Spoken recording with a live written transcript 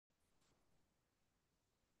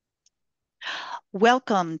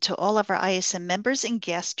Welcome to all of our ISM members and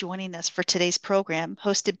guests joining us for today's program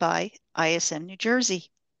hosted by ISM New Jersey.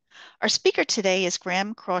 Our speaker today is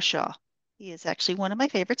Graham Crawshaw. He is actually one of my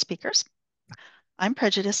favorite speakers. I'm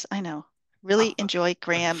prejudiced, I know. Really enjoy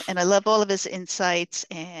Graham, and I love all of his insights.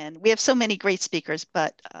 And we have so many great speakers,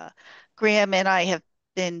 but Graham and I have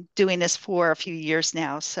been doing this for a few years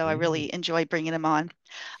now, so I Mm. really enjoy bringing him on.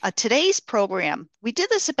 Today's program, we did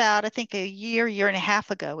this about, I think, a year and a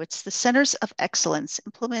half ago. It's the Centers of Excellence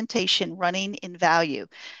Implementation Running in Value.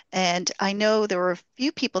 And I know there were a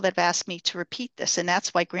few people that have asked me to repeat this, and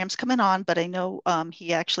that's why Graham's coming on, but I know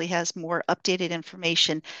he actually has more updated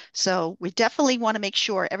information. So we definitely want to make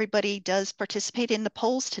sure everybody does participate in the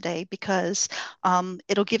polls today because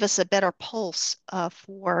it'll give us a better pulse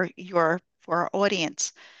for our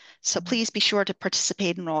audience. So please be sure to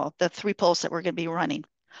participate in all the three polls that we're going to be running.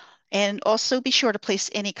 And also be sure to place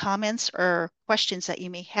any comments or questions that you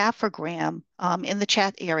may have for Graham in the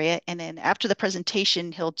chat area. And then after the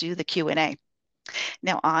presentation, he'll do the Q&A.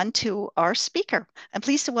 Now on to our speaker. I'm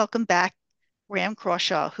pleased to welcome back Graham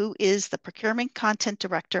Crawshaw, who is the Procurement Content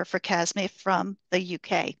Director for CASME from the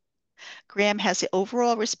UK. Graham has the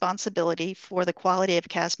overall responsibility for the quality of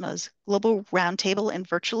CASMA's Global Roundtable and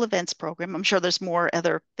Virtual Events program. I'm sure there's more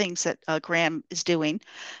other things that Graham is doing.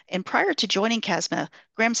 And prior to joining CASMA,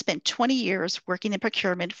 Graham spent 20 years working in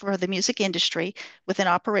procurement for the music industry with an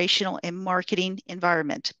operational and marketing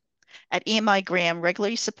environment. At EMI, Graham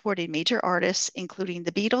regularly supported major artists, including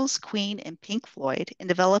the Beatles, Queen, and Pink Floyd, in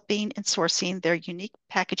developing and sourcing their unique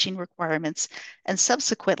packaging requirements, and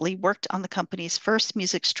subsequently worked on the company's first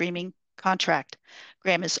music streaming contract.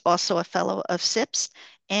 Graham is also a fellow of SIPS,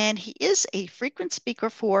 and he is a frequent speaker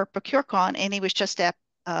for ProcureCon, and he was just at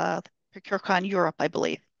ProcureCon Europe, I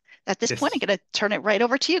believe. At this point, I'm Yes. going to turn it right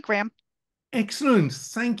over to you, Graham. Excellent.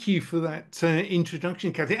 Thank you for that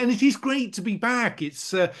introduction, Kathy. And it is great to be back. It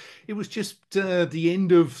was just the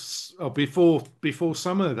end of before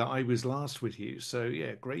summer that I was last with you. So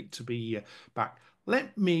yeah, great to be back.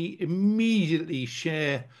 Let me immediately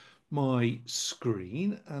share my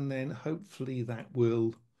screen, and then hopefully that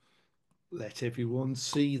will let everyone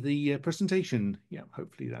see the presentation. Yeah,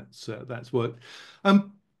 hopefully that's worked.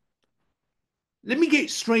 Um, Let me get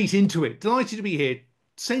straight into it. Delighted to be here.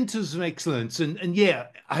 Centres of Excellence. And yeah,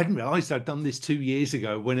 I hadn't realised I'd done this 2 years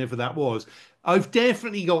ago, whenever that was. I've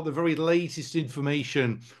definitely got the very latest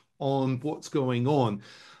information on what's going on.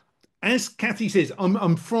 As Kathy says,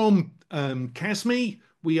 I'm from CASME.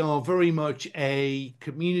 We are very much a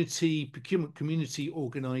procurement community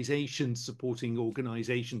organisation supporting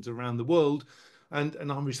organisations around the world. And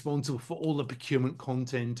I'm responsible for all the procurement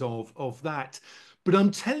content of that. But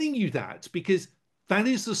I'm telling you that because that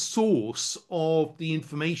is the source of the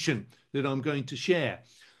information that I'm going to share.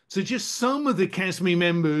 So just some of the CASME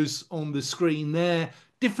members on the screen there,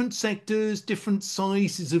 different sectors, different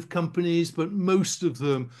sizes of companies, but most of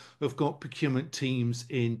them have got procurement teams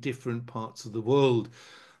in different parts of the world.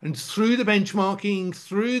 And through the benchmarking,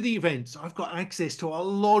 through the events, I've got access to a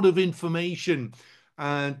lot of information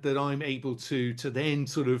and that I'm able to then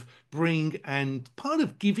sort of bring and part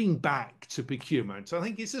of giving back to procurement. I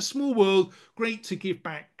think it's a small world, great to give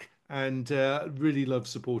back, and really love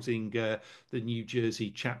supporting the New Jersey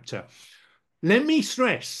chapter. Let me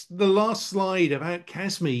stress the last slide about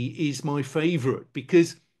CASME is my favorite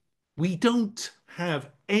because we don't have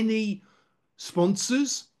any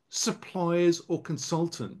sponsors, suppliers, or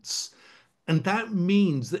consultants. And that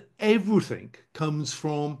means that everything comes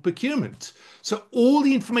from procurement. So all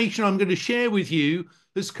the information I'm going to share with you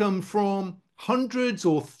has come from hundreds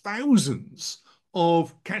or thousands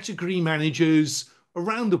of category managers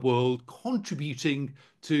around the world contributing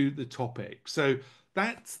to the topic. So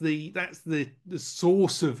that's the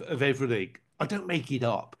source of everything. I don't make it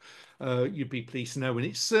up. You'd be pleased to know, and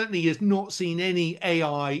it certainly has not seen any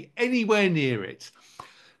AI anywhere near it.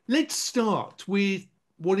 Let's start with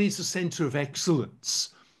what is the Centre of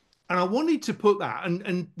Excellence. And I wanted to put that,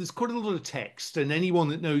 and there's quite a lot of text, and anyone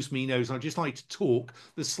that knows me knows I just like to talk.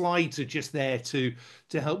 The slides are just there to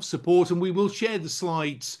help support, and we will share the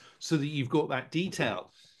slides so that you've got that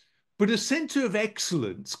detail. But a centre of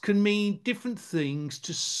excellence can mean different things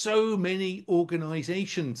to so many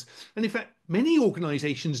organisations. And in fact, many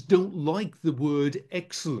organisations don't like the word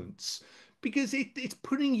excellence because it's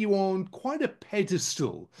putting you on quite a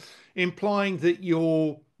pedestal, implying that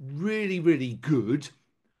you're really, really good.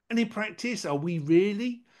 And in practice, are we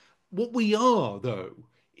really? What we are, though,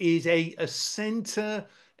 is a centre,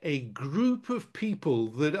 a group of people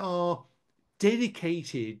that are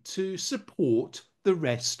dedicated to support the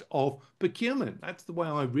rest of procurement. That's the way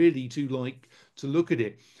I really do like to look at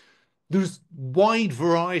it. There's wide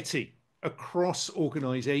variety across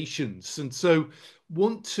organizations. And so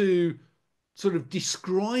want to sort of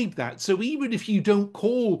describe that. So even if you don't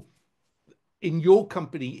call in your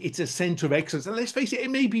company it's a center of excellence, and let's face it,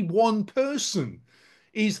 it may be one person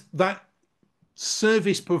is that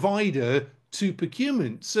service provider to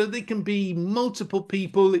procurement. So there can be multiple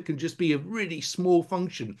people, it can just be a really small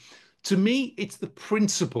function. To me, it's the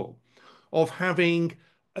principle of having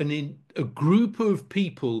a group of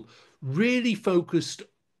people really focused,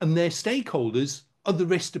 and their stakeholders are the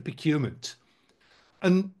rest of procurement.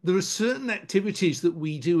 And there are certain activities that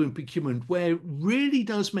we do in procurement where it really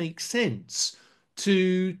does make sense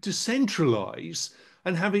to centralize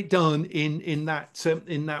and have it done in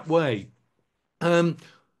that way. Um,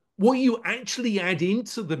 what you actually add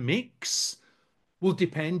into the mix will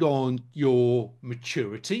depend on your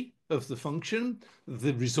maturity of the function,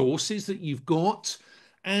 the resources that you've got,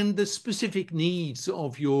 and the specific needs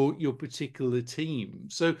of your particular team.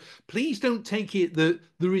 So please don't take it that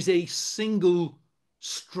there is a single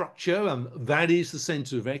structure and that is the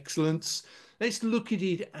center of excellence. Let's look at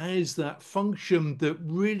it as that function that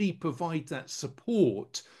really provides that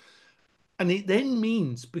support. And it then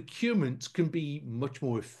means procurement can be much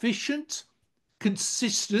more efficient,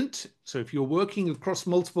 consistent. So if you're working across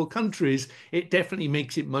multiple countries, it definitely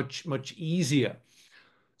makes it much easier.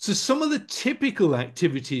 So some of the typical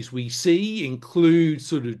activities we see include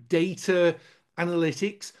sort of data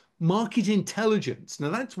analytics, market intelligence. Now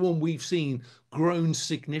that's one we've seen grown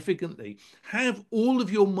significantly. Have all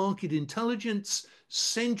of your market intelligence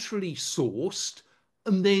centrally sourced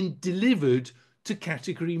and then delivered to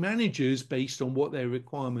category managers based on what their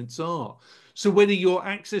requirements are. So whether you're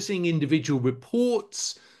accessing individual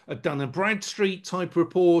reports, a Dun& Bradstreet type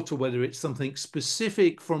report, or whether it's something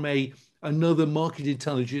specific from another market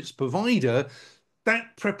intelligence provider,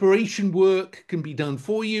 that preparation work can be done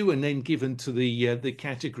for you and then given to the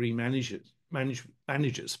category managers.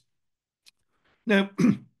 Now,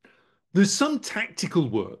 there's some tactical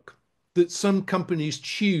work that some companies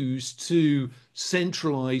choose to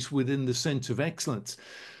centralize within the Center of Excellence.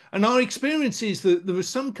 And our experience is that there are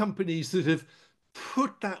some companies that have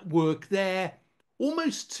put that work there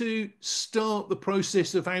almost to start the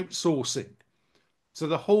process of outsourcing. So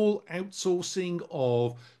the whole outsourcing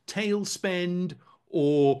of tail spend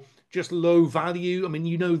or just low value, I mean,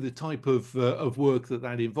 you know the type of work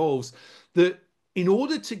that involves, that in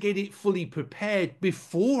order to get it fully prepared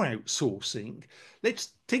before outsourcing,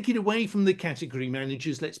 let's take it away from the category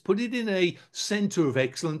managers, let's put it in a center of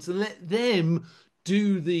excellence and let them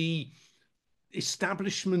do the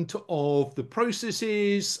establishment of the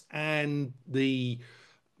processes and the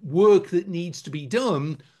work that needs to be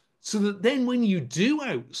done, so that then when you do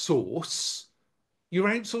outsource, you're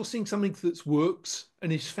outsourcing something that works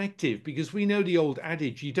and is effective, because we know the old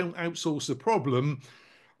adage, you don't outsource a problem,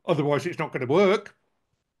 otherwise it's not going to work.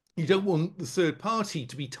 You don't want the third party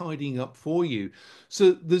to be tidying up for you.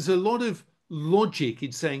 So there's a lot of logic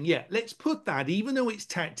in saying, yeah, let's put that, even though it's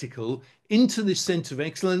tactical, into this center of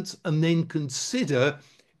excellence and then consider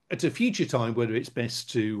at a future time whether it's best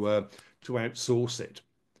to outsource it.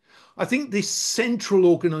 I think this central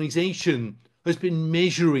organization has been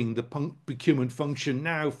measuring the procurement function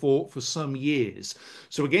now for some years.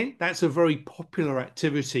 So again, that's a very popular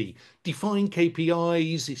activity. Define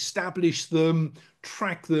KPIs, establish them,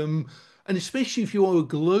 track them, and especially if you are a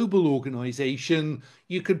global organization,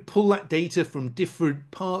 you could pull that data from different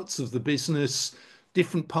parts of the business,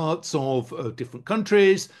 different parts of different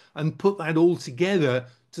countries, and put that all together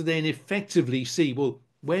to then effectively see, well,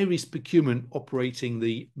 where is procurement operating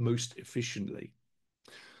the most efficiently?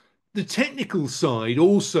 The technical side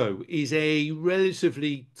also is a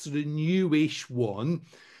relatively sort of newish one,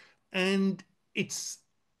 and it's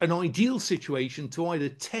an ideal situation to either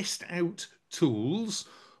test out tools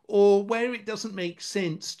or where it doesn't make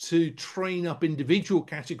sense to train up individual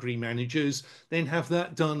category managers, then have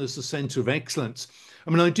that done as a center of excellence. I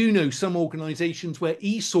mean, I do know some organizations where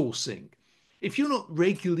e-sourcing, if you're not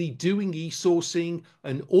regularly doing e-sourcing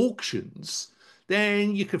and auctions,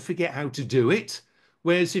 then you can forget how to do it.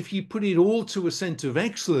 Whereas if you put it all to a center of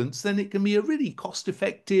excellence, then it can be a really cost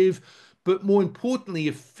effective, but more importantly,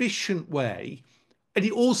 efficient way. And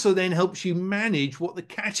it also then helps you manage what the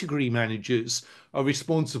category managers are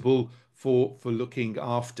responsible for looking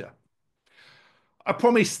after. I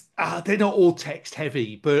promise they're not all text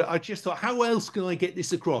heavy, but I just thought, how else can I get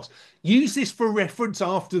this across? Use this for reference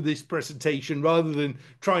after this presentation rather than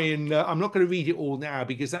try and, I'm not going to read it all now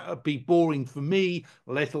because that would be boring for me,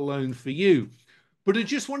 let alone for you. But I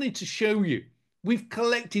just wanted to show you, we've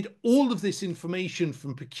collected all of this information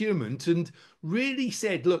from procurement and really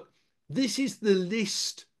said, look, this is the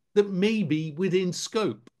list that may be within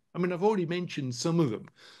scope. I mean, I've already mentioned some of them.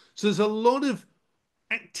 So there's a lot of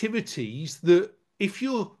activities that if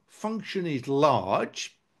your function is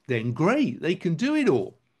large, then great, they can do it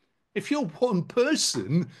all. If you're one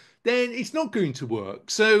person, then it's not going to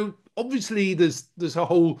work. So obviously, there's a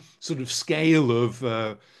whole sort of scale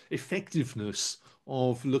of effectiveness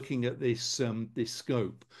of looking at this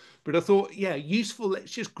scope. But I thought, yeah, useful.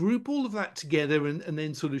 Let's just group all of that together and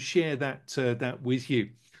then sort of share that with you.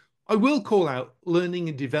 I will call out learning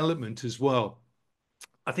and development as well.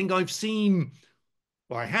 I think I've seen,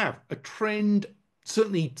 well, I have a trend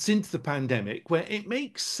certainly since the pandemic where it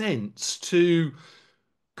makes sense to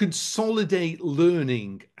consolidate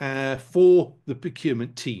learning for the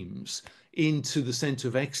procurement teams into the Centre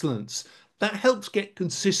of Excellence. That helps get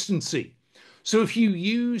consistency. So if you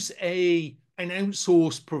use an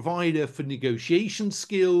outsourced provider for negotiation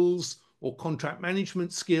skills or contract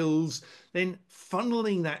management skills, then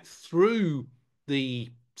funneling that through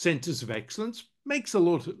the Centres of Excellence makes a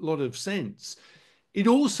lot of sense. It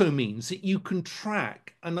also means that you can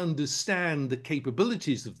track and understand the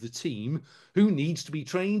capabilities of the team, who needs to be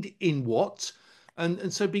trained in what,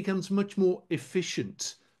 and so it becomes much more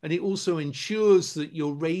efficient. And it also ensures that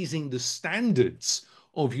you're raising the standards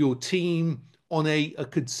of your team on a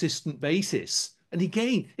consistent basis. And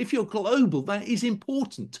again, if you're global, that is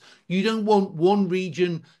important. You don't want one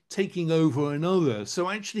region taking over another. So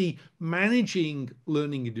actually managing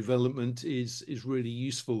learning and development is really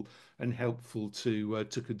useful and helpful to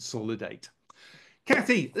consolidate.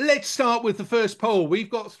 Kathy, let's start with the first poll. We've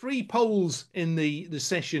got 3 polls in the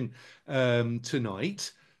session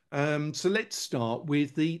tonight. So let's start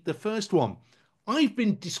with the first one. I've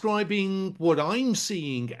been describing what I'm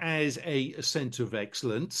seeing as a centre of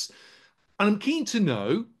excellence, and I'm keen to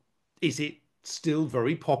know, is it still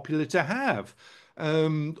very popular to have?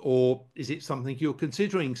 Or is it something you're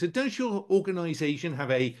considering? So does your organization have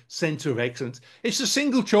a centre of excellence? It's a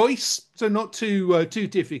single choice, so not too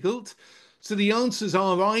difficult. So the answers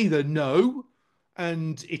are either no,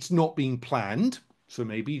 and it's not being planned. So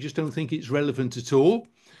maybe you just don't think it's relevant at all.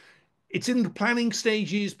 It's in the planning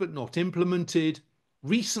stages, but not implemented.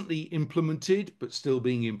 Recently implemented, but still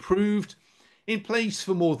being improved. In place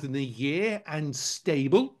for more than a year and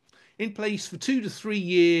stable. In place for 2 to 3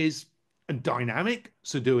 years and dynamic,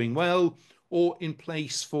 so doing well, or in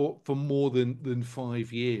place for more than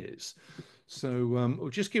 5 years. So I'll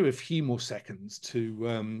just give a few more seconds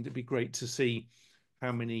to, it'd be great to see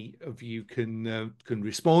how many of you can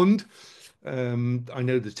respond. I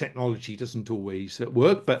know the technology doesn't always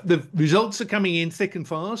work, but the results are coming in thick and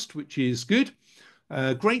fast, which is good.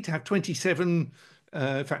 Great to have 27,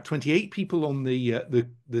 in fact, 28 people on the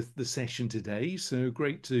session today. So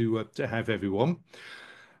great to have everyone.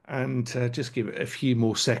 And just give it a few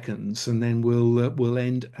more seconds, and then we'll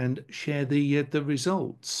end and share the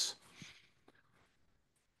results.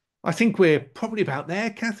 I think we're probably about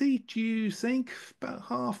there, Kathy. Do you think about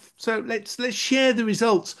half? So let's share the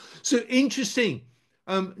results. So interesting.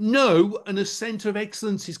 No, and a centre of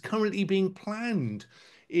excellence is currently being planned,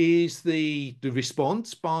 is the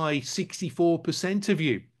response by 64% of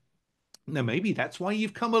you. Now, maybe that's why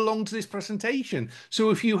you've come along to this presentation.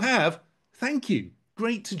 So if you have, thank you.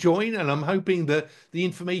 Great to join. And I'm hoping that the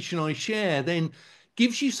information I share then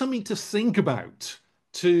gives you something to think about,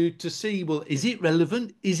 to see, well, is it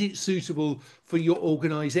relevant? Is it suitable for your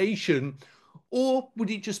organization? Or would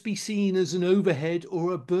it just be seen as an overhead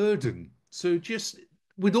or a burden? So just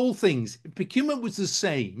with all things, if procurement was the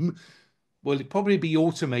same, well, it'd probably be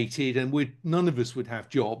automated and none of us would have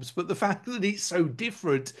jobs. But the fact that it's so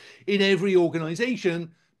different in every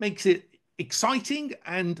organization makes it exciting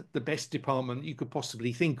and the best department you could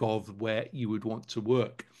possibly think of where you would want to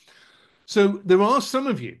work. So there are some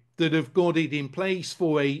of you that have got it in place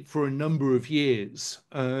for a number of years.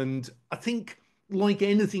 And I think, like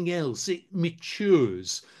anything else, it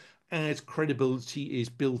matures as credibility is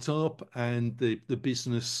built up and the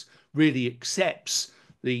business really accepts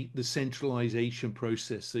the centralization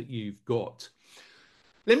process that you've got.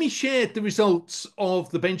 Let me share the results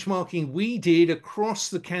of the benchmarking we did across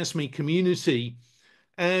the CASME community.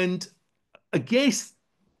 And I guess,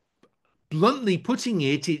 bluntly putting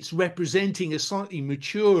it, it's representing a slightly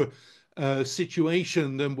mature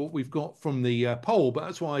situation than what we've got from the poll, but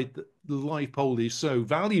that's why the live poll is so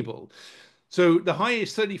valuable. So the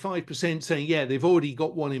highest 35% saying, yeah, they've already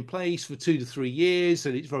got one in place for 2 to 3 years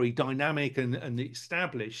and it's very dynamic and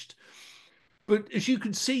established. But as you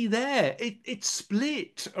can see there, it's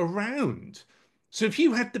split around. So if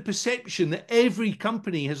you had the perception that every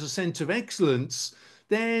company has a centre of excellence,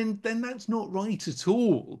 then that's not right at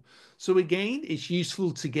all. So again, it's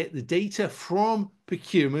useful to get the data from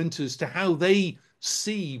procurement as to how they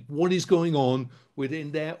see what is going on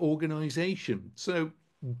within their organization. So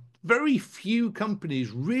very few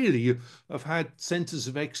companies really have had centers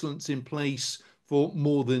of excellence in place for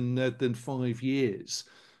more than 5 years,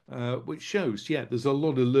 which shows, yeah, there's a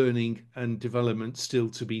lot of learning and development still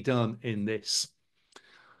to be done in this.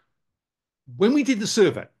 When we did the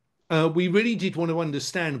survey, we really did want to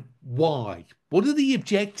understand why. What are the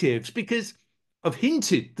objectives? Because I've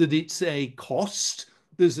hinted that it's a cost,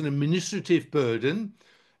 there's an administrative burden,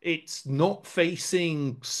 it's not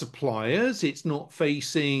facing suppliers, it's not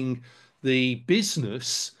facing the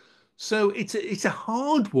business. So it's a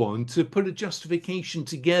hard one to put a justification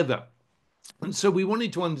together. And so we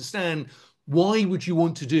wanted to understand, why would you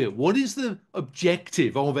want to do it? What is the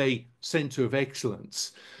objective of a centre of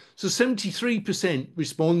excellence? So 73%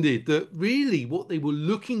 responded that really what they were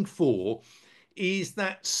looking for is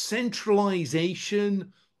that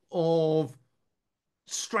centralization of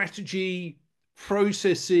strategy,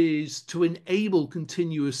 processes to enable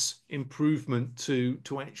continuous improvement to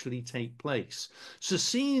actually take place. So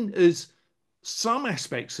seen as some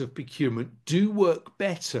aspects of procurement do work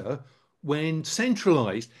better when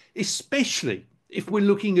centralized, especially if we're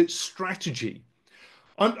looking at strategy.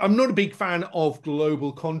 I'm not a big fan of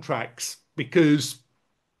global contracts because,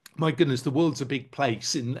 my goodness, the world's a big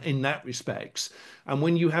place in that respects. And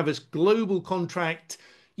when you have a global contract,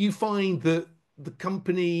 you find that the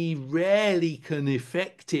company rarely can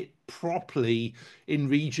effect it properly in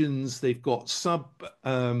regions. They've got sub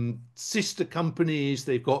sister companies,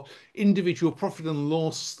 they've got individual profit and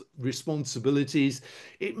loss responsibilities.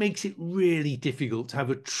 It makes it really difficult to have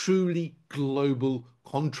a truly global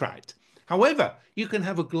contract. However, you can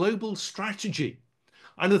have a global strategy.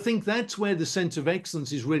 And I think that's where the Centre of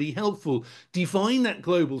Excellence is really helpful. Define that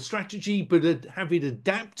global strategy, but have it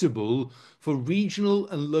adaptable for regional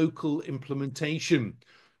and local implementation,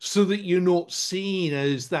 so that you're not seen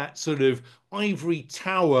as that sort of ivory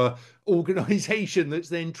tower organization that's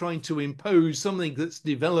then trying to impose something that's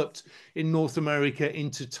developed in North America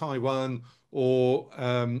into Taiwan or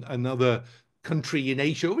another country in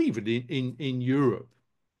Asia, or even in Europe.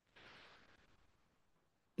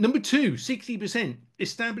 Number two, 60%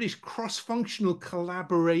 establish cross-functional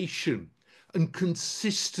collaboration and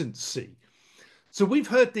consistency. So we've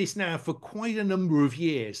heard this now for quite a number of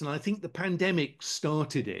years, and I think the pandemic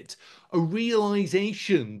started it, a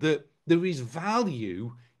realization that there is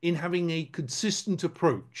value in having a consistent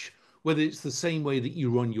approach, whether it's the same way that you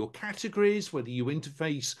run your categories, whether you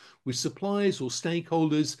interface with suppliers or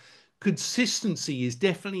stakeholders. Consistency is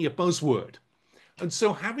definitely a buzzword. And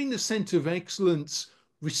so having the Centre of Excellence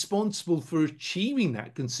responsible for achieving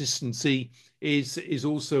that consistency is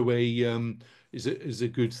also a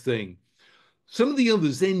good thing. Some of the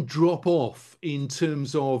others then drop off in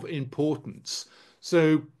terms of importance.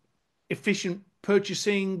 So efficient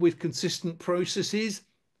purchasing with consistent processes.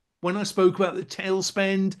 When I spoke about the tail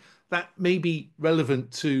spend, that may be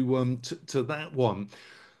relevant to that one.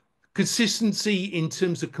 Consistency in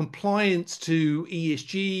terms of compliance to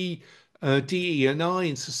ESG, DE&I,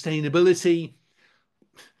 and sustainability.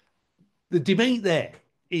 The debate there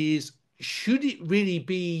is, should it really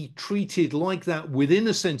be treated like that within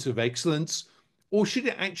a centre of excellence, or should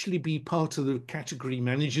it actually be part of the category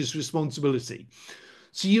manager's responsibility?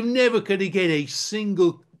 So you're never going to get a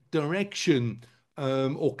single direction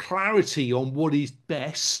or clarity on what is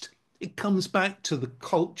best. It comes back to the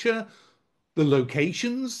culture, the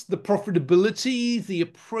locations, the profitability, the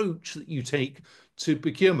approach that you take to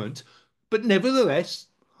procurement. But nevertheless,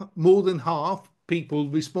 more than half people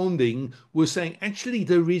responding were saying, actually,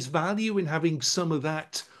 there is value in having some of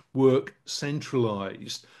that work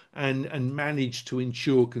centralized and managed to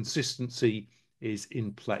ensure consistency is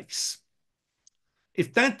in place.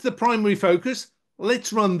 If that's the primary focus,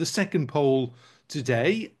 let's run the second poll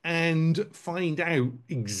today and find out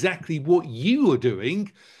exactly what you are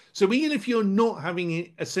doing. So even if you're not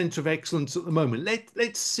having a centre of excellence at the moment,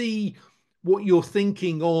 let's see what you're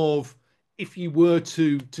thinking of if you were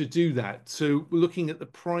to do that. So we're looking at the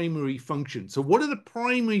primary function. So what are the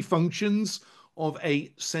primary functions of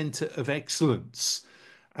a centre of excellence?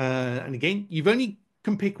 And again, you've only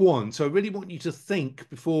can pick one. So I really want you to think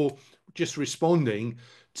before just responding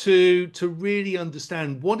to really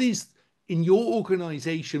understand what is in your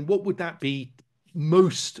organization, what would that be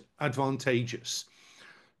most advantageous?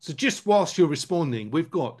 So just whilst you're responding, we've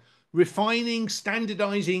got refining,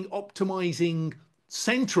 standardizing, optimizing,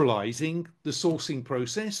 centralizing the sourcing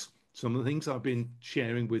process. Some of the things I've been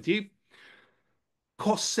sharing with you.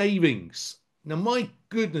 Cost savings, Now, my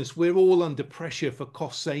goodness, we're all under pressure for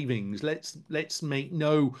cost savings. Let's make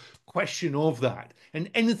no question of that.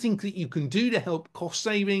 And anything that you can do to help cost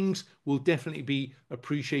savings will definitely be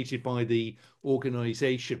appreciated by the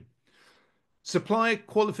organization. Supplier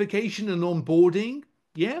qualification and onboarding,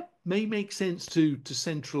 yeah, may make sense to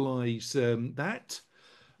centralize that.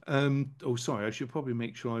 Oh, sorry, I should probably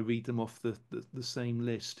make sure I read them off the same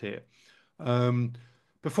list here. Um,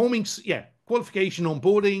 performing, yeah, qualification,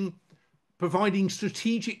 onboarding, providing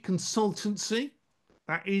strategic consultancy.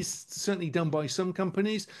 That is certainly done by some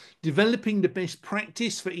companies. Developing the best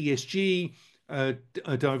practice for ESG,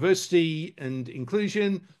 diversity and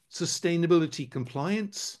inclusion, sustainability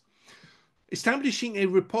compliance. Establishing a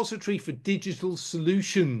repository for digital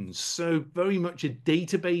solutions. So very much a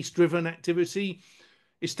database driven activity.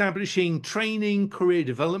 Establishing training, career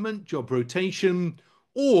development, job rotation,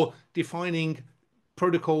 or defining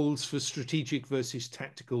protocols for strategic versus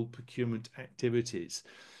tactical procurement activities.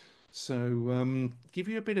 So give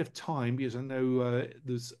you a bit of time because I know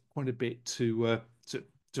there's quite a bit to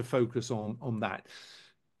focus on that.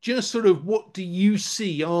 Just sort of what do you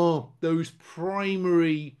see are those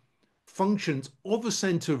primary functions of a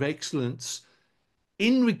centre of excellence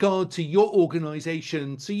in regard to your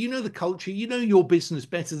organization? So you know the culture, you know your business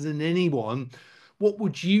better than anyone. What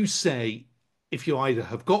would you say if you either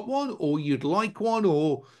have got one or you'd like one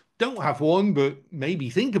or don't have one, but maybe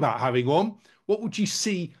think about having one? What would you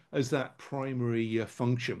see as that primary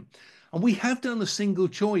function? And we have done a single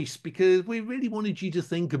choice because we really wanted you to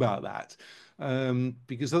think about that.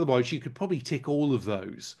 Because otherwise you could probably tick all of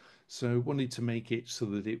those. So wanted to make it so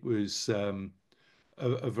that it was a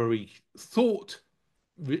very thoughtful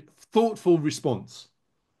response.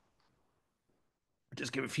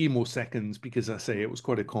 Just give a few more seconds because I say it was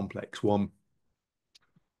quite a complex one,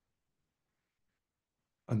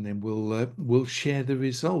 and then we'll share the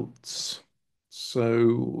results.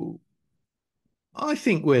 So I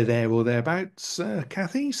think we're there or thereabouts,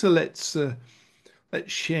 Kathy. So let's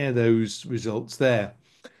share those results there.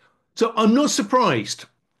 So I'm not surprised.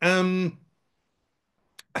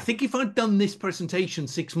 I think if I'd done this presentation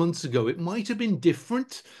 6 months ago, it might have been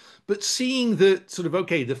different. But seeing that sort of,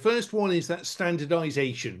 okay, the first one is that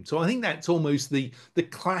standardization. So I think that's almost the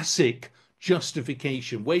classic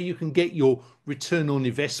justification where you can get your return on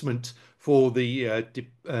investment for the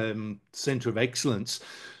Centre of Excellence.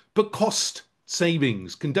 But cost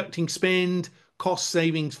savings, conducting spend, cost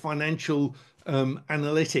savings, financial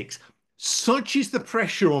analytics. Such is the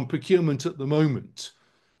pressure on procurement at the moment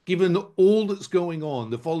given all that's going on,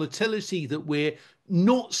 the volatility that we're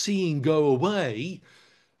not seeing go away.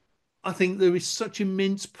 I think there is such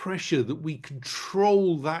immense pressure that we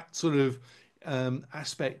control that sort of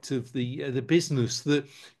aspect of the business that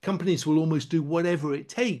companies will almost do whatever it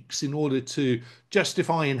takes in order to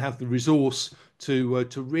justify and have the resource to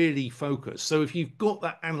really focus. So if you've got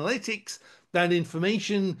that analytics, that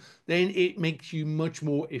information, then it makes you much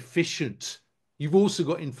more efficient. You've also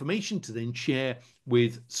got information to then share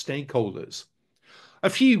with stakeholders. A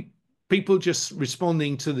few people just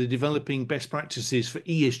responding to the developing best practices for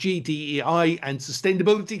ESG, DEI, and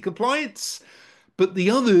sustainability compliance, but the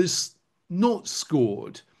others not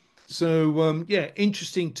scored. So yeah,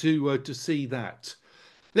 interesting to see that.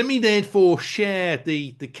 Let me therefore share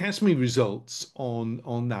the CASME results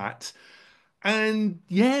on that. And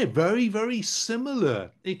yeah, very, very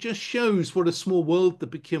similar. It just shows what a small world the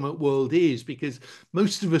procurement world is because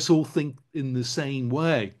most of us all think in the same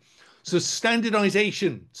way. So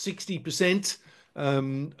standardization, 60%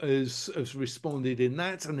 has responded in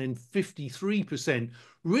that, and then 53%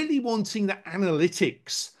 really wanting the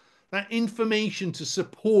analytics, that information to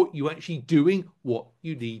support you actually doing what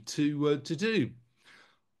you need to do.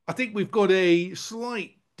 I think we've got a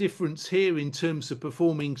slight difference here in terms of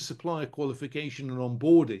performing supplier qualification and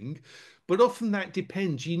onboarding, but often that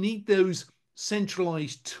depends. You need those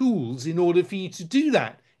centralized tools in order for you to do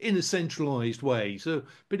that in a centralized way. So a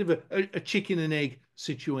bit of a chicken and egg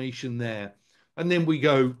situation there. And then we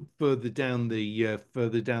go further down the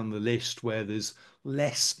list where there's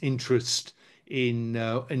less interest in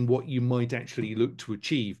what you might actually look to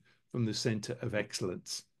achieve from the Centre of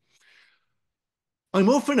Excellence. I'm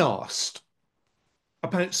often asked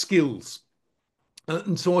about skills.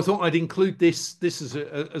 And so I thought I'd include this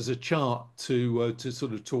as a chart to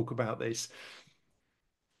sort of talk about this.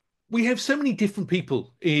 We have so many different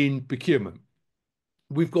people in procurement.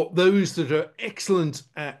 We've got those that are excellent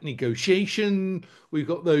at negotiation. We've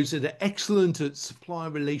got those that are excellent at supplier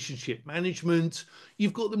relationship management.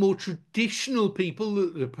 You've got the more traditional people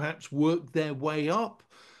that have perhaps worked their way up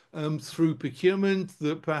through procurement,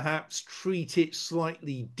 that perhaps treat it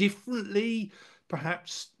slightly differently,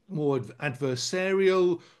 perhaps more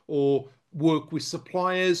adversarial or work with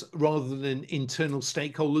suppliers rather than internal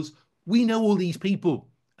stakeholders. We know all these people.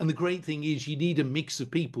 And the great thing is you need a mix of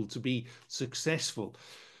people to be successful.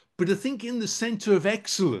 But I think in the center of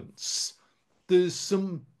excellence, there's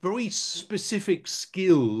some very specific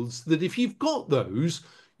skills that if you've got those,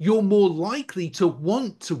 you're more likely to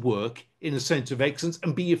want to work in a center of excellence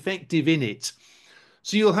and be effective in it.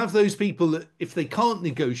 So you'll have those people that if they can't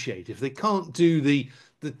negotiate, if they can't do the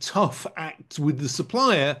tough act with the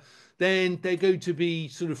supplier, then they're going to be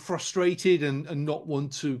sort of frustrated and not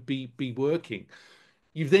want to be working.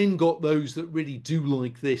 You've then got those that really do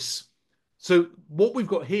like this. So what we've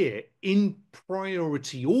got here in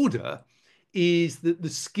priority order is that the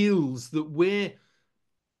skills that we're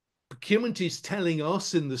procurement is telling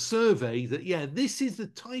us in the survey that, yeah, this is the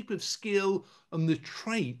type of skill and the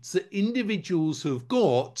traits that individuals have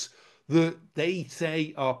got that they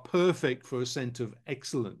say are perfect for a centre of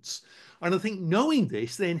excellence. And I think knowing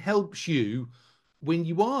this then helps you when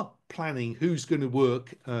you are planning who's going to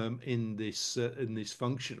work in this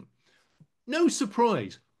function. No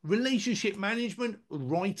surprise, relationship management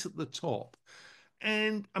right at the top.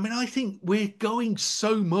 And I mean, I think we're going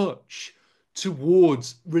so much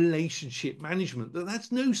towards relationship management that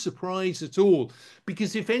that's no surprise at all.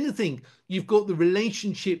 Because if anything, you've got the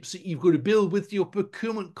relationships that you've got to build with your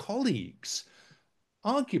procurement colleagues,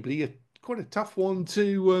 arguably quite a tough one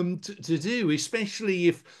to do, especially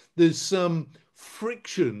if there's some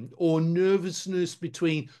friction or nervousness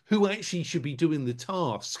between who actually should be doing the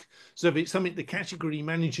task. So if it's something the category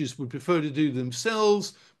managers would prefer to do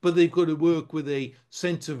themselves, but they've got to work with a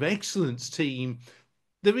centre of excellence team,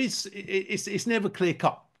 it's never clear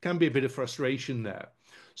cut. Can be a bit of frustration there.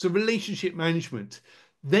 So relationship management.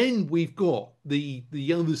 Then we've got the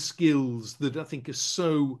other skills that I think are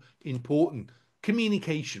so important.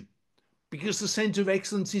 Communication, because the Centre of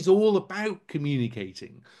Excellence is all about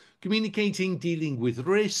communicating, dealing with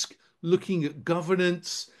risk, looking at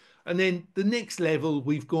governance. And then the next level,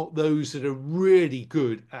 we've got those that are really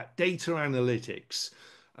good at data analytics,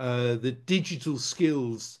 the digital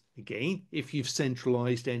skills, again, if you've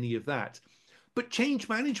centralized any of that. But change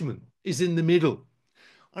management is in the middle.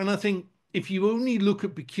 And I think if you only look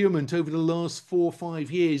at procurement over the last 4 or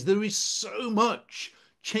 5 years, there is so much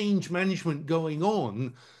change management going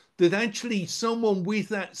on that actually someone with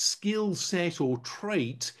that skill set or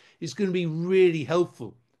trait is going to be really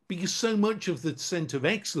helpful, because so much of the Centre of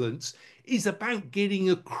Excellence is about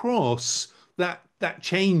getting across that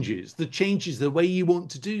changes, the way you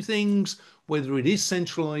want to do things, whether it is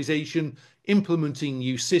centralization, implementing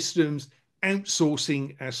new systems,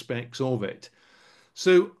 outsourcing aspects of it.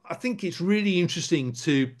 So I think it's really interesting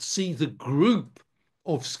to see the group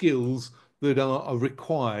of skills that are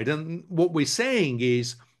required. And what we're saying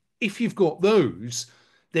is, if you've got those,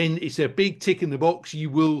 then it's a big tick in the box.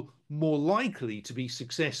 You will more likely to be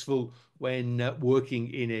successful when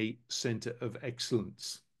working in a centre of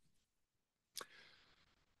excellence.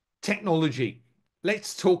 Technology.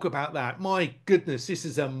 Let's talk about that. My goodness, this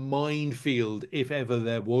is a minefield if ever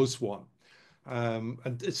there was one.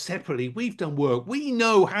 And separately, we've done work. We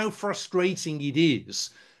know how frustrating it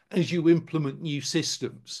is as you implement new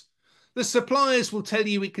systems. The suppliers will tell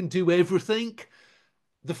you it can do everything.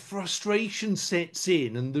 The frustration sets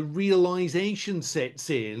in and the realization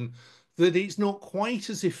sets in that it's not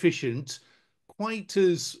quite as efficient, quite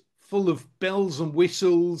as full of bells and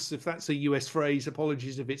whistles, if that's a US phrase,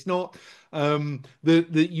 apologies if it's not,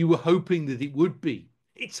 that you were hoping that it would be.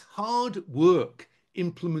 It's hard work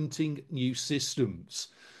implementing new systems.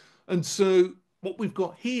 And so what we've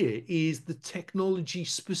got here is the technology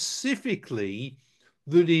specifically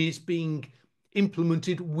that is being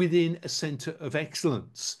implemented within a centre of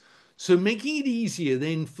excellence. So making it easier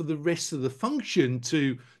then for the rest of the function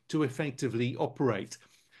to effectively operate.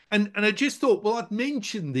 And I just thought, well, I'd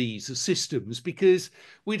mention these systems because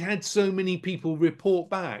we'd had so many people report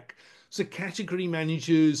back. So category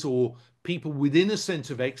managers or people within a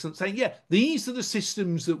centre of excellence saying, yeah, these are the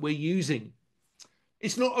systems that we're using.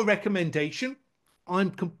 It's not a recommendation.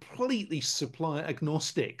 I'm completely supply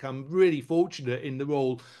agnostic. I'm really fortunate in the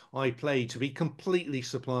role I play to be completely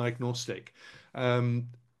supply agnostic.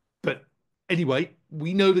 But anyway,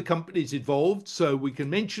 we know the companies involved, so we can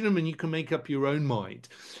mention them and you can make up your own mind.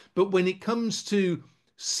 But when it comes to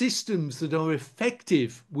systems that are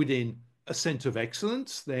effective within a centre of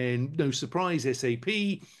excellence, then no surprise,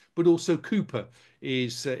 SAP, but also Cooper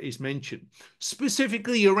is mentioned.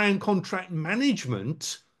 Specifically around contract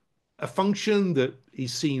management, a function that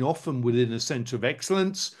is seen often within a centre of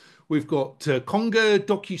excellence. We've got Conga,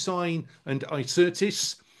 DocuSign, and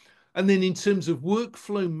Icertis. And then in terms of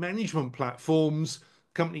workflow management platforms,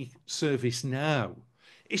 company service now,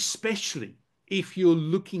 especially if you're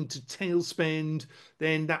looking to tail spend,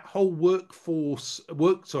 then that whole workflow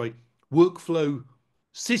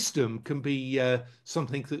system can be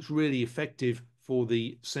something that's really effective for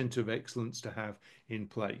the Centre of Excellence to have in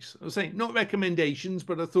place. I was saying not recommendations,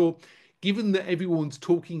 but I thought given that everyone's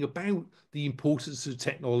talking about the importance of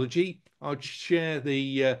technology, I'd share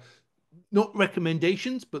the not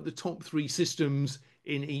recommendations, but the top three systems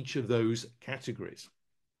in each of those categories.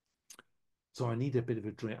 So I need a bit of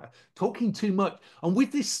a drink. Talking too much. And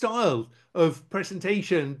with this style of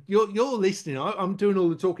presentation, you're listening. I'm doing all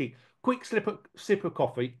the talking. Quick sip of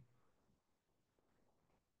coffee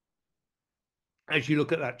as you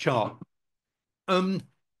look at that chart. I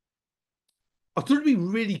thought it'd be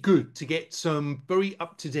really good to get some very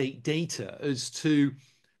up-to-date data as to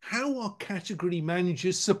how are category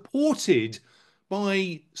managers supported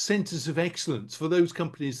by centers of excellence for those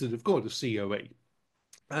companies that have got a COE.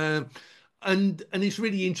 And it's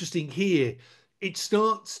really interesting here. It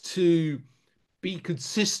starts to be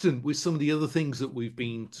consistent with some of the other things that we've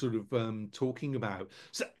been sort of talking about.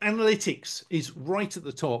 So analytics is right at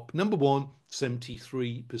the top. Number one,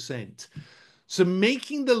 73%. So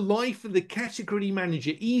making the life of the category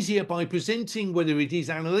manager easier by presenting whether it is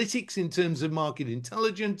analytics in terms of market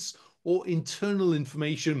intelligence or internal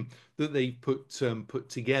information that they've put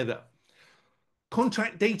together.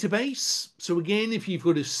 Contract database. So again, if you've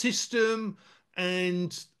got a system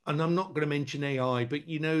and I'm not going to mention AI, but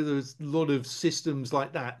you know, there's a lot of systems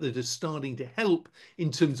like that that are starting to help in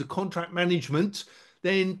terms of contract management,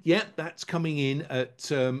 then yeah, that's coming in at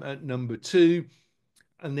number two.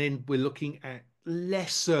 And then we're looking at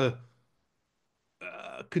lesser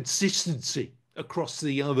consistency across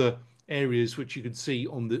the other areas, which you can see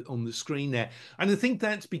on the screen there. And I think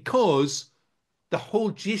that's because the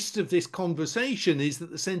whole gist of this conversation is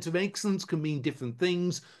that the Centre of Excellence can mean different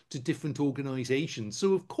things to different organisations.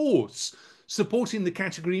 So, of course, supporting the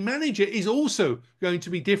category manager is also going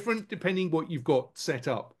to be different depending what you've got set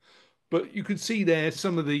up. But you can see there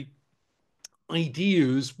some of the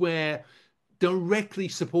ideas where directly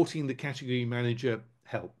supporting the category manager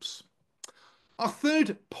helps. Our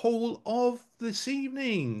third poll of this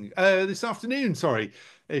afternoon, sorry,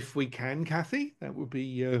 if we can, Kathy, that would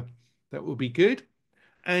be good.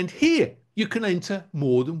 And here you can enter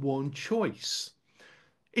more than one choice.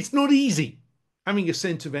 It's not easy having a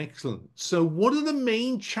centre of excellence. So what are the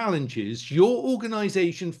main challenges your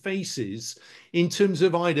organisation faces in terms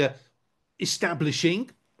of either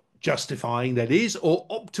establishing, justifying that is, or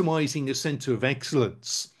optimising a centre of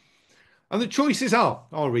excellence? And the choices are,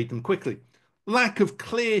 I'll read them quickly. Lack of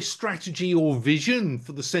clear strategy or vision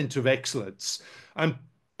for the centre of excellence. And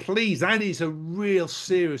please, that is a real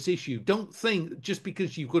serious issue. Don't think that just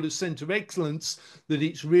because you've got a centre of excellence that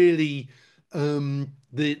it's really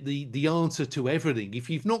the answer to everything. If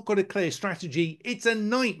you've not got a clear strategy, it's a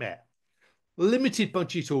nightmare. Limited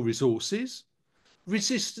budget or resources,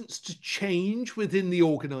 resistance to change within the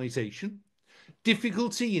organisation,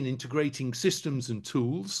 difficulty in integrating systems and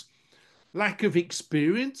tools, lack of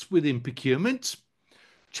experience within procurement,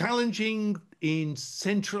 challenging in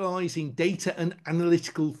centralizing data and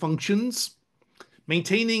analytical functions,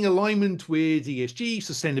 maintaining alignment with ESG,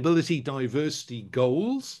 sustainability, diversity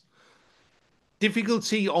goals,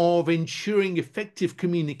 difficulty of ensuring effective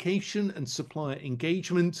communication and supplier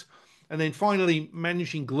engagement, and then finally,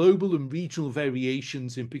 managing global and regional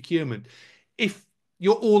variations in procurement. If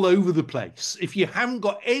you're all over the place, if you haven't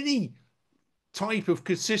got any type of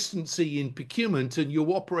consistency in procurement and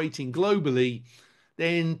you're operating globally,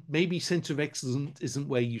 then maybe Centre of Excellence isn't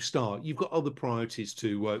where you start. You've got other priorities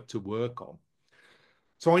to work on.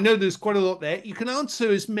 So I know there's quite a lot there. You can answer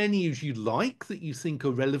as many as you like that you think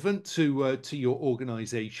are relevant to your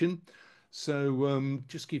organisation. So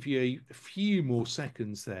just give you a few more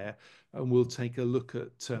seconds there, and we'll take a look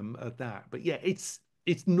at that. But yeah, it's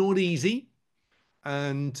not easy,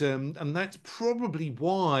 and that's probably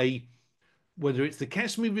why, whether it's the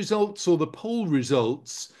CASME results or the poll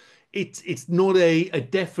results, it's not a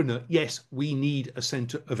definite, yes, we need a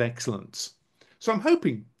centre of excellence. So I'm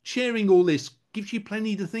hoping sharing all this gives you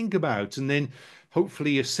plenty to think about and then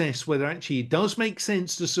hopefully assess whether actually it does make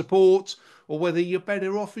sense to support or whether you're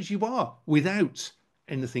better off as you are without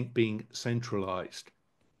anything being centralised.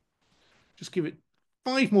 Just give it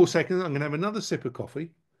 5 more seconds. I'm going to have another sip of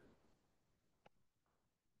coffee.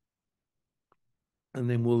 And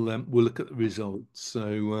then we'll look at the results.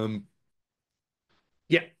 So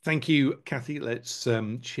yeah, thank you, Kathy. Let's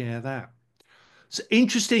share that. So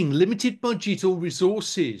interesting, limited budget or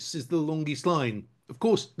resources is the longest line. Of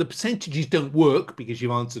course, the percentages don't work because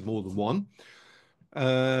you've answered more than one.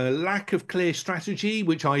 lack of clear strategy,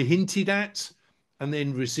 which I hinted at, and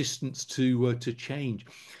then resistance to change.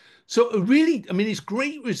 So really, I mean, it's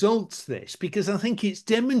great results this because I think it's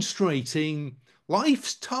demonstrating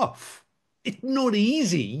life's tough. It's not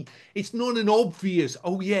easy. It's not an obvious,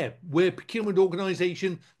 oh yeah, we're a procurement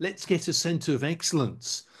organization, let's get a center of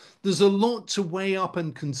excellence. There's a lot to weigh up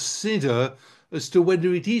and consider as to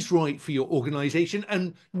whether it is right for your organization.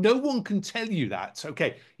 And no one can tell you that.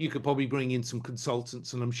 Okay, you could probably bring in some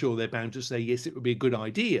consultants, and I'm sure they're bound to say, yes, it would be a good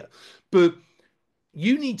idea. But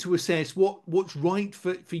you need to assess what's right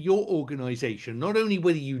for your organization, not only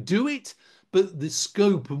whether you do it, but the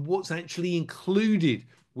scope of what's actually included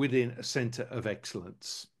within a center of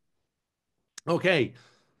excellence. Okay,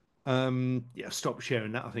 yeah, stop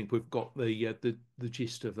sharing that. I think we've got the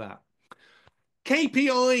gist of that.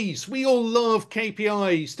 KPIs, we all love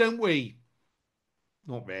KPIs, don't we?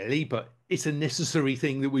 Not really, but it's a necessary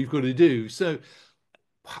thing that we've got to do. So,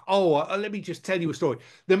 let me just tell you a story.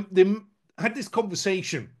 I had this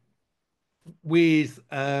conversation with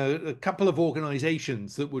a couple of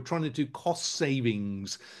organizations that were trying to do cost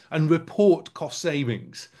savings and report cost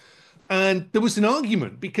savings. And there was an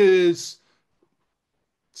argument because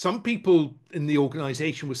some people in the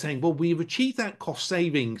organization were saying, well, we've achieved that cost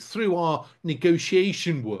saving through our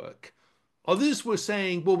negotiation work. Others were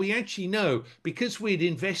saying, well, we actually know because we'd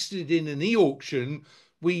invested in an e-auction,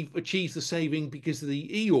 we've achieved the saving because of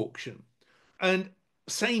the e-auction. And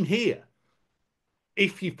same here.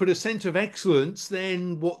 If you've put a centre of excellence,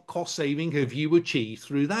 then what cost saving have you achieved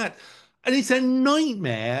through that? And it's a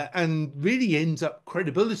nightmare and really ends up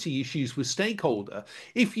credibility issues with stakeholder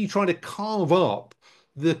if you try to carve up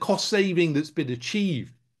the cost saving that's been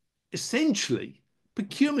achieved. Essentially,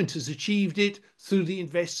 procurement has achieved it through the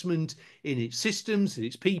investment in its systems, in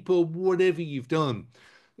its people, whatever you've done.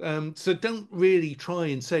 So don't really try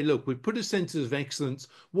and say, look, we've put a centre of excellence.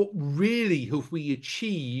 What really have we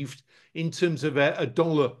achieved in terms of a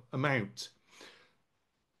dollar amount?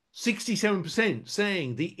 67%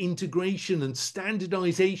 saying the integration and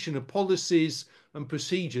standardization of policies and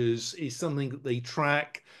procedures is something that they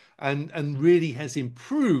track and really has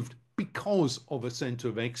improved because of a centre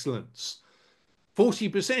of excellence.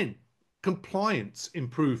 40% compliance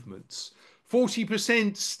improvements,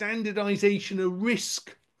 40% standardization of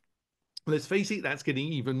risk. Let's face it, that's getting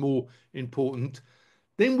even more important.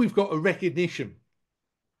 Then we've got a recognition.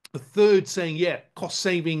 A third saying, yeah, cost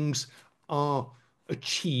savings are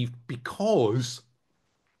achieved because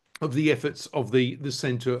of the efforts of the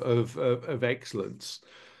Centre of Excellence.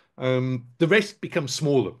 The rest becomes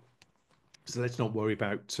smaller. So let's not worry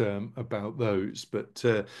about those. But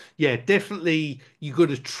yeah, definitely you've got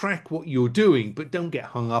to track what you're doing, but don't get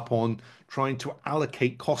hung up on trying to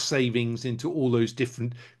allocate cost savings into all those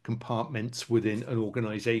different compartments within an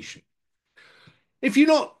organization. If you're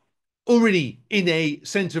not already in a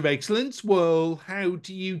centre of excellence, well, how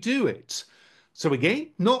do you do it? So again,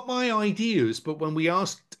 not my ideas, but when we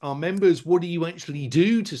asked our members, what do you actually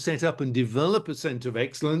do to set up and develop a centre of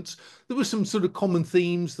excellence? There were some sort of common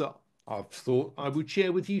themes that I've thought I would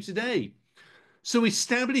share with you today. So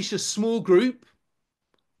establish a small group,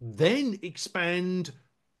 then expand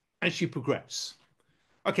as you progress.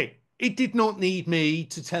 Okay, it did not need me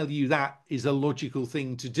to tell you that is a logical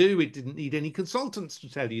thing to do. It didn't need any consultants to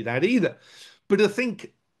tell you that either. But I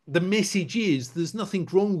think the message is there's nothing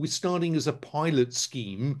wrong with starting as a pilot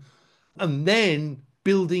scheme and then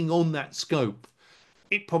building on that scope.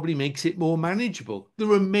 It probably makes it more manageable.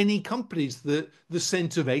 There are many companies that the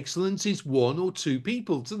centre of excellence is one or two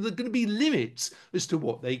people. So there are going to be limits as to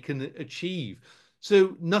what they can achieve.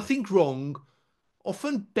 So nothing wrong,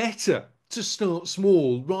 often better to start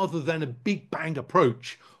small rather than a big bang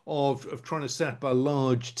approach of trying to set up a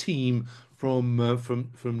large team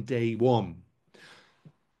from day one.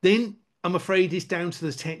 Then I'm afraid it's down to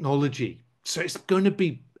the technology. So it's going to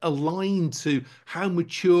be aligned to how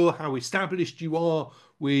mature, how established you are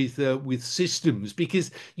with systems, because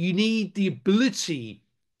you need the ability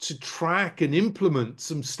to track and implement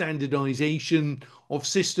some standardization of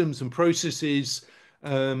systems and processes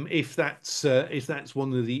if that's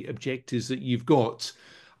one of the objectives that you've got.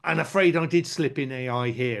 And afraid I did slip in AI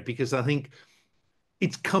here because I think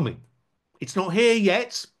it's coming. It's not here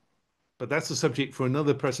yet, but that's a subject for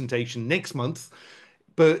another presentation next month.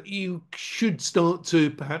 But you should start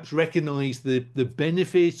to perhaps recognize the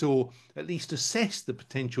benefit or at least assess the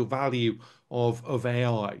potential value of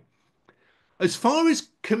AI. As far as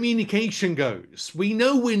communication goes, we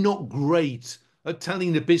know we're not great at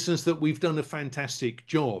telling the business that we've done a fantastic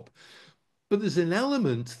job, but there's an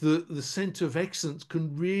element that the Centre of Excellence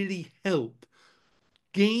can really help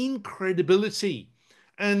gain credibility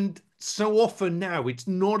and so often now it's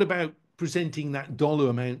not about presenting that dollar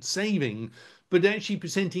amount saving, but actually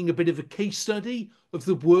presenting a bit of a case study of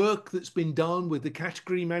the work that's been done with the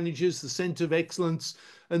category managers, the Centre of Excellence,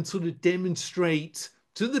 and sort of demonstrate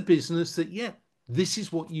to the business that, yeah, this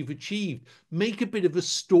is what you've achieved. Make a bit of a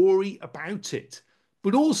story about it.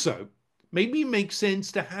 But also, maybe it makes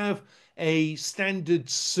sense to have a standard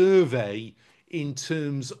survey in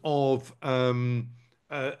terms of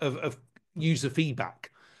user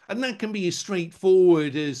feedback. And that can be as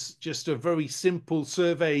straightforward as just a very simple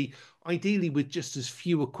survey, ideally with just as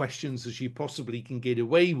fewer questions as you possibly can get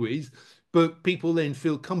away with, but people then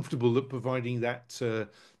feel comfortable at providing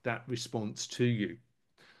that response to you.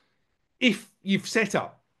 If you've set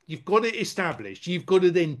up, you've got it established, you've got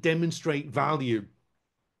to then demonstrate value.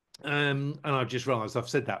 And I've just realized I've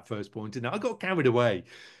said that first point, and I got carried away.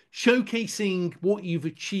 Showcasing what you've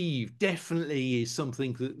achieved definitely is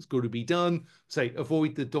something that's got to be done. Say,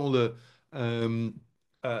 avoid the um,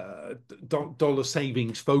 dollar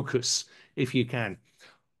savings focus if you can.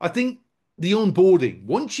 I think the onboarding,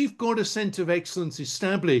 once you've got a centre of excellence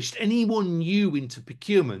established, anyone new into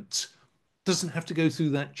procurement doesn't have to go through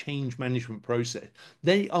that change management process.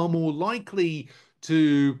 They are more likely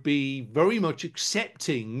to be very much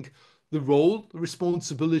accepting the role, the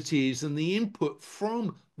responsibilities, and the input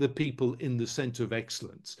from the people in the Centre of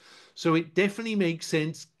Excellence. So it definitely makes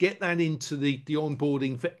sense. Get that into the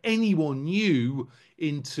onboarding for anyone new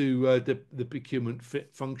into the procurement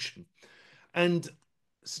function. And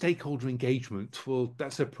stakeholder engagement, well,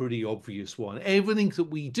 that's a pretty obvious one. Everything that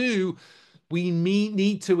we do, we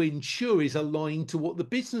need to ensure is aligned to what the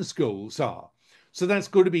business goals are. So that's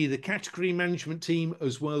got to be the category management team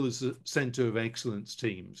as well as the Centre of Excellence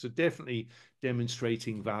team. So definitely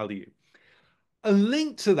demonstrating value. A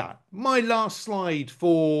link to that, my last slide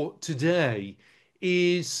for today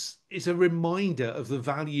is a reminder of the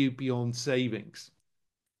value beyond savings.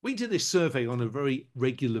 We do this survey on a very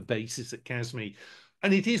regular basis at CASME,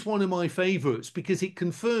 and it is one of my favourites because it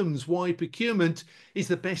confirms why procurement is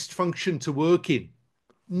the best function to work in.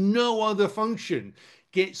 No other function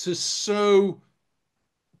gets us so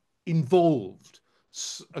involved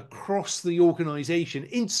across the organisation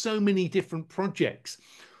in so many different projects.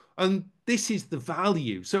 And this is the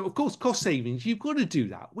value. So, of course, cost savings, you've got to do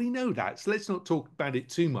that. We know that. So let's not talk about it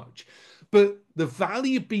too much. But the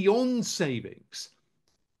value beyond savings,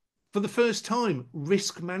 for the first time,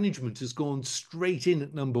 risk management has gone straight in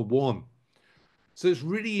at number one. So it's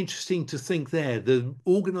really interesting to think there, the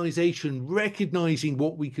organization recognizing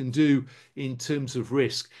what we can do in terms of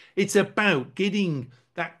risk. It's about getting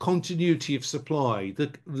that continuity of supply,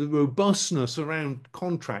 the robustness around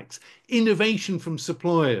contracts, innovation from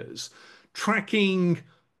suppliers, tracking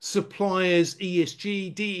suppliers, ESG,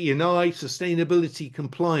 DE&I, sustainability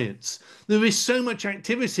compliance. There is so much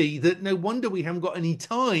activity that no wonder we haven't got any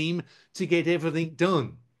time to get everything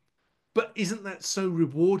done. But isn't that so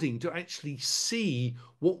rewarding to actually see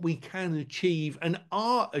what we can achieve and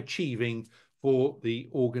are achieving for the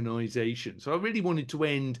organization? So I really wanted to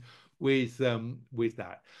end with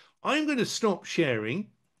that. I'm going to stop sharing.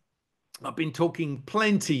 I've been talking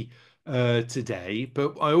plenty today,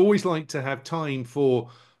 but I always like to have time for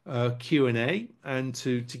Q&A and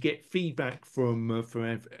to get feedback from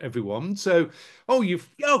everyone. So,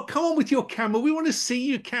 come on with your camera. We want to see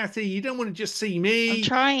you, Kathy. You don't want to just see I'm me.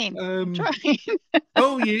 trying. I'm Um, trying.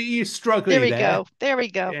 oh, you're There struggling we there. go. There we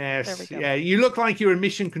go. There we Yes, go. yeah. You look like you're in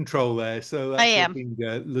mission control there, so I that's am.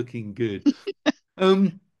 looking good.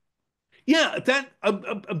 Um, yeah, I'm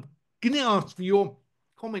going to ask for your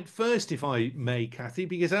comment first, if I may, Kathy,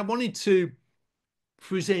 because I wanted to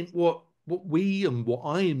present what we and what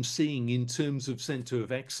I am seeing in terms of Centre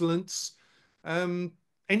of Excellence. Um,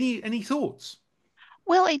 any thoughts?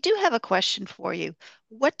 Well, I do have a question for you.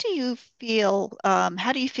 What do you feel,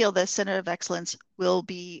 how do you feel the Center of Excellence will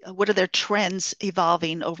be, what are their trends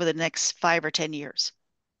evolving over the next 5 or 10 years?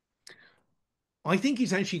 I think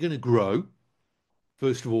it's actually going to grow.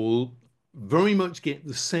 First of all, very much get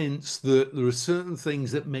the sense that there are certain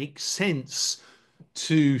things that make sense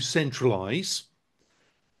to centralize.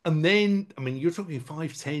 And then, I mean, you're talking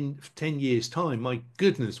 5, 10 years time. My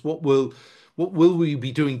goodness, what will we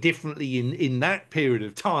be doing differently in that period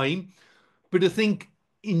of time? But I think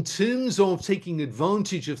in terms of taking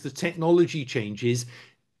advantage of the technology changes,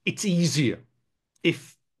 it's easier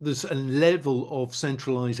if there's a level of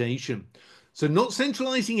centralization. So not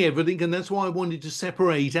centralizing everything, and that's why I wanted to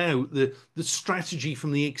separate out the strategy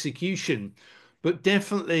from the execution, but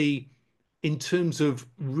definitely in terms of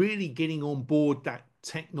really getting on board that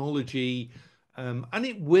technology And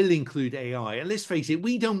it will include AI. And let's face it,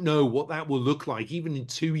 we don't know what that will look like even in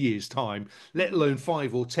 2 years' time, let Mhm. alone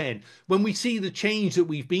 5 or 10. When we see the change that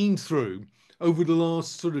we've been through over the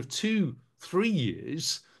last sort of 2, 3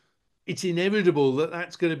 years, it's inevitable that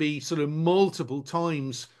that's going to be sort of multiple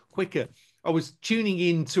times quicker. I was tuning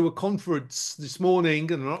in to a conference this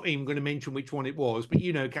morning, and I'm not even going to mention which one it was, but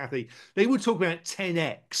you know, Kathy, they were talking about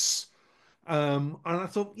 10x. And I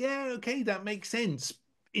thought, yeah, okay, that makes sense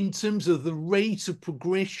in terms of the rate of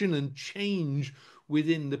progression and change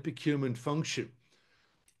within the procurement function.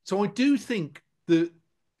 So I do think that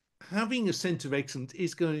having a centre of excellence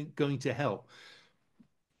is going to help.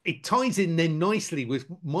 It ties in then nicely with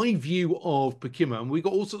my view of procurement. And we've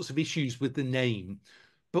got all sorts of issues with the name,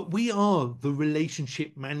 but we are the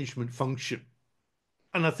relationship management function.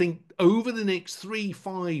 And I think over the next 3,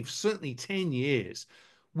 5, certainly 10 years,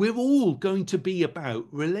 we're all going to be about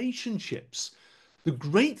relationships. The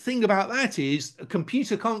great thing about that is a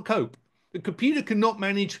computer can't cope. The computer cannot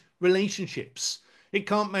manage relationships. It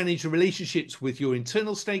can't manage relationships with your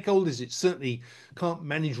internal stakeholders. It certainly can't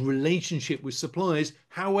manage relationship with suppliers.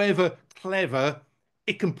 However clever,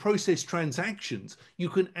 it can process transactions. You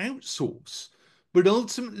can outsource. But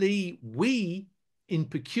ultimately, we in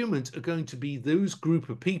procurement are going to be those group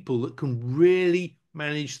of people that can really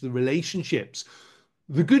manage the relationships.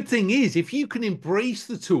 The good thing is, if you can embrace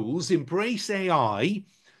the tools, embrace AI,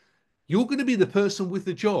 you're going to be the person with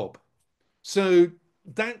the job. So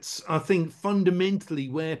that's, I think, fundamentally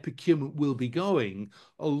where procurement will be going.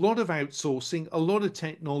 A lot of outsourcing, a lot of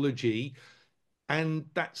technology, and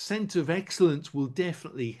that centre of excellence will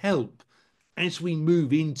definitely help as we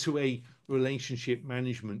move into a relationship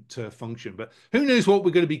management function. But who knows what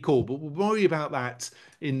we're going to be called? But we'll worry about that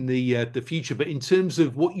in the future. But in terms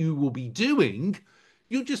of what you will be doing,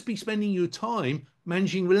 you'll just be spending your time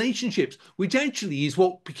managing relationships, which actually is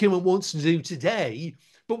what procurement wants to do today.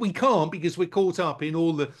 But we can't because we're caught up in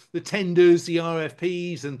all the tenders, the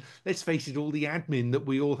RFPs, and let's face it, all the admin that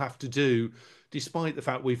we all have to do, despite the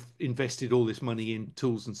fact we've invested all this money in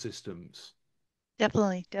tools and systems.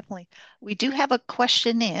 Definitely, definitely. We do have a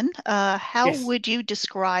question in. How Yes. would you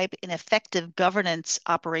describe an effective governance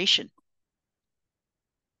operation?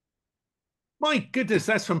 My goodness,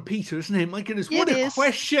 that's from Peter, isn't it? My goodness, It what a is.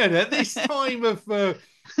 question at this time of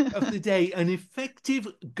the day. An effective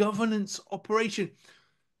governance operation.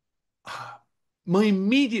 My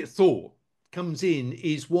immediate thought comes in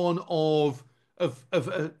is one of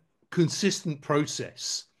a consistent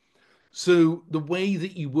process. So the way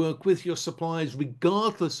that you work with your suppliers,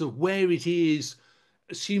 regardless of where it is,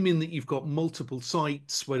 assuming that you've got multiple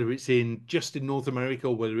sites, whether it's in just in North America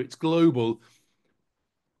or whether it's global,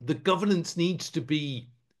 the governance needs to be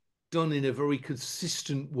done in a very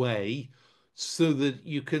consistent way so that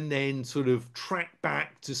you can then sort of track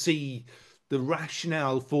back to see the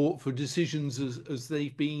rationale for decisions as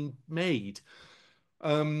they've been made.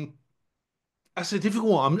 Um, that's a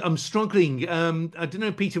difficult one. I'm struggling. I don't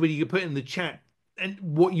know, Peter, whether you could put in the chat and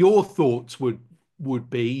what your thoughts would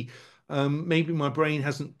be. Maybe my brain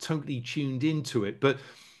hasn't totally tuned into it, but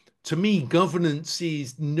to me, governance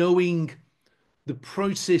is knowing the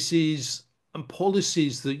processes and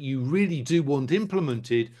policies that you really do want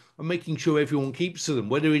implemented and making sure everyone keeps to them,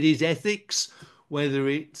 whether it is ethics, whether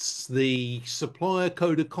it's the supplier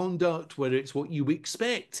code of conduct, whether it's what you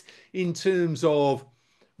expect in terms of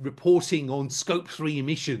reporting on scope 3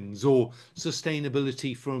 emissions or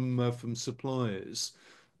sustainability from suppliers.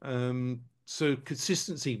 So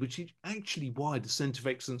consistency, which is actually why the Centre of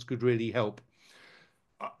Excellence could really help.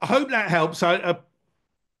 I hope that helps.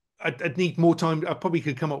 I'd need more time. I probably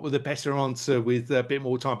could come up with a better answer with a bit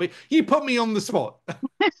more time, but you put me on the spot.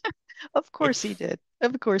 Of course he did.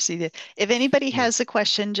 Of course he did. If anybody Yeah. has a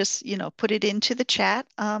question, just, put it into the chat.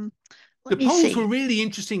 Let The me polls were see. really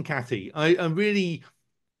interesting, Kathy. I really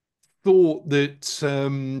thought that,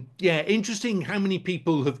 yeah, interesting how many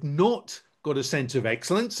people have not got a sense of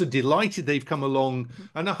excellence. So delighted they've come along, Mhm.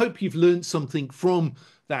 and I hope you've learned something from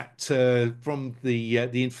that, from the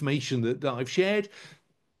information that I've shared.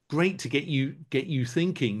 Great to get you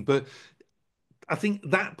thinking, but I think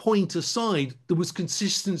that point aside, there was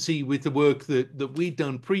consistency with the work that we'd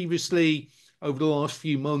done previously over the last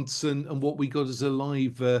few months and what we got as a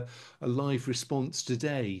live response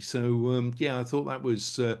today. So yeah, I thought that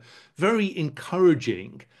was very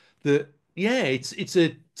encouraging. That yeah, it's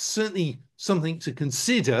a certainly something to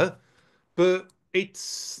consider, but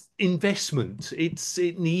it's investment.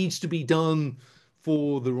 It needs to be done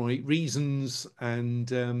for the right reasons, and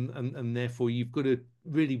therefore you've got to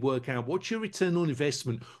really work out what's your return on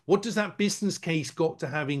investment. What does that business case got to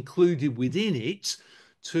have included within it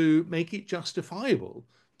to make it justifiable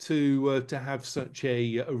to have such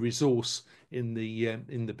a resource in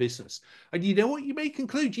the business. And you know what? You may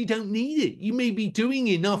conclude you don't need it. You may be doing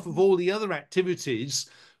enough of Mhm. all the other activities,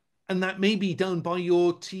 and that may be done by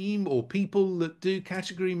your team or people that do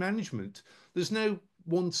category management. There's no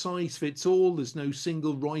one size fits all. There's no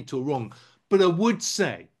single right or wrong. But I would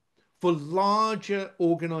say for larger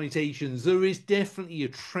organizations, there is definitely a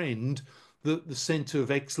trend that the Centre of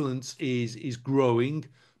Excellence is growing,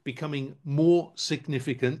 becoming more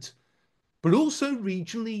significant, but also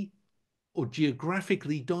regionally or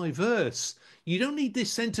geographically diverse. You don't need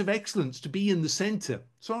this centre of excellence to be in the centre.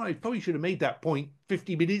 Sorry, I probably should have made that point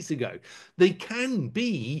 50 minutes ago. They can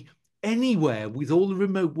be anywhere with all the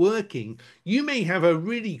remote working. You may have a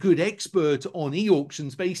really good expert on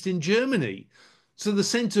e-auctions based in Germany. So the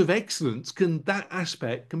centre of excellence can, that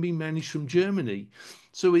aspect can be managed from Germany.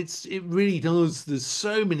 So it really does. There's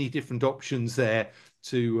so many different options there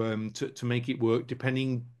to make it work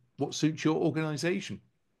depending what suits your organization.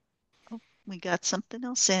 Oh, we got something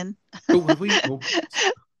else in. Oh, have we? Oh,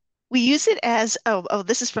 We use it as,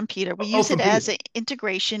 this is from Peter. We oh, use it from as Peter. an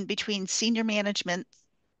integration between senior management,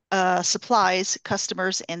 supplies,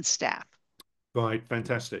 customers, and staff. Right,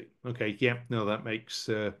 fantastic. Okay, yeah, no, That makes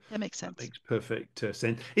that sense. makes perfect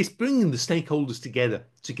sense. It's bringing the stakeholders together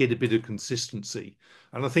to get a bit of consistency,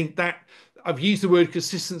 and I think that I've used the word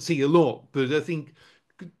consistency a lot, but I think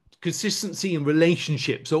consistency and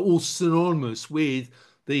relationships are all synonymous with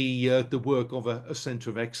the work of a centre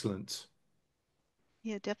of excellence.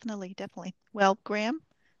 Yeah, definitely, definitely. Well, Graham,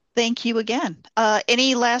 thank you again.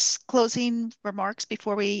 Any last closing remarks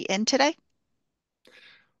before we end today?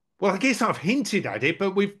 Well, I guess I've hinted at it,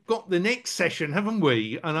 but we've got the next session, haven't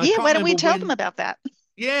we? And I Yeah, can't why don't we remember tell them when. about that?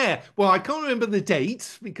 Yeah, well, I can't remember the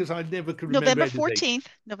date because I never could remember November any date. 14th.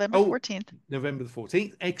 November Oh, 14th. November the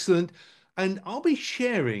 14th. Excellent. And I'll be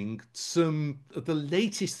sharing some of the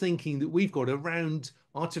latest thinking that we've got around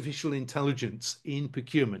artificial intelligence in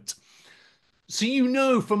procurement. So, you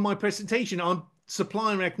know, from my presentation, I'm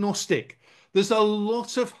supplier agnostic. There's a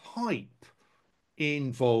lot of hype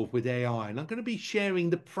involved with AI, and I'm going to be sharing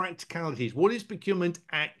the practicalities. What is procurement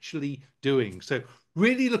actually doing? So,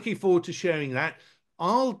 really looking forward to sharing that.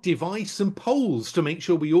 I'll devise some polls to make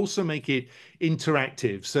sure we also make it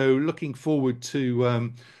interactive. So, looking forward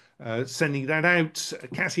to sending that out.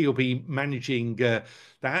 Cassie will be managing that,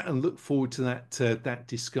 and look forward to that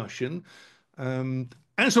discussion.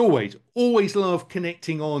 As always love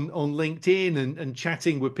connecting on LinkedIn and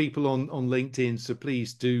chatting with people on LinkedIn. So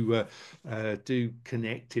please do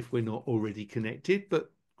connect if we're not already connected.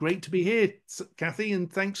 But great to be here, Kathy,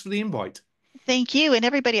 and thanks for the invite. Thank you. And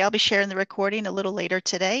everybody, I'll be sharing the recording a little later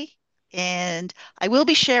today. And I will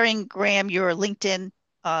be sharing, Graham, your LinkedIn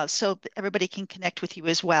so that everybody can connect with you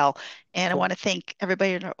as well. And I Cool. want to thank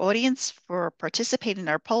everybody in our audience for participating in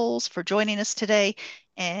our polls, for joining us today,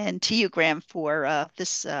 and to you, Graham, for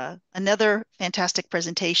this another fantastic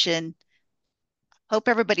presentation. Hope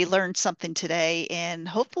everybody learned something today, and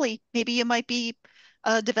hopefully, maybe you might be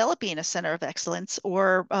developing a center of excellence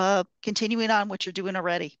or continuing on what you're doing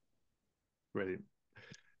already. Brilliant.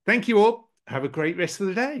 Thank you all. Have a great rest of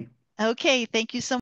the day. Okay, thank you so